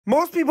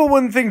Most people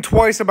wouldn't think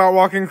twice about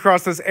walking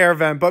across this air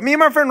vent, but me and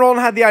my friend Roland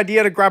had the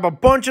idea to grab a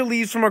bunch of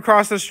leaves from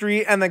across the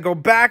street and then go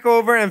back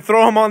over and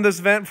throw them on this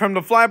vent for him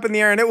to fly up in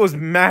the air, and it was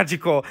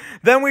magical.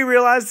 Then we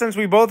realized, since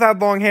we both had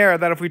long hair,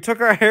 that if we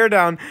took our hair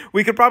down,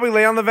 we could probably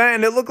lay on the vent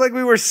and it looked like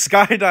we were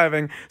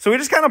skydiving. So we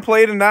just kind of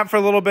played in that for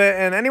a little bit,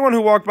 and anyone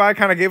who walked by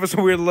kind of gave us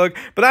a weird look,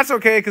 but that's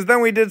okay, because then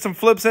we did some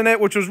flips in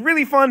it, which was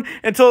really fun,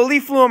 until a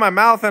leaf flew in my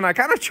mouth and I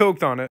kind of choked on it.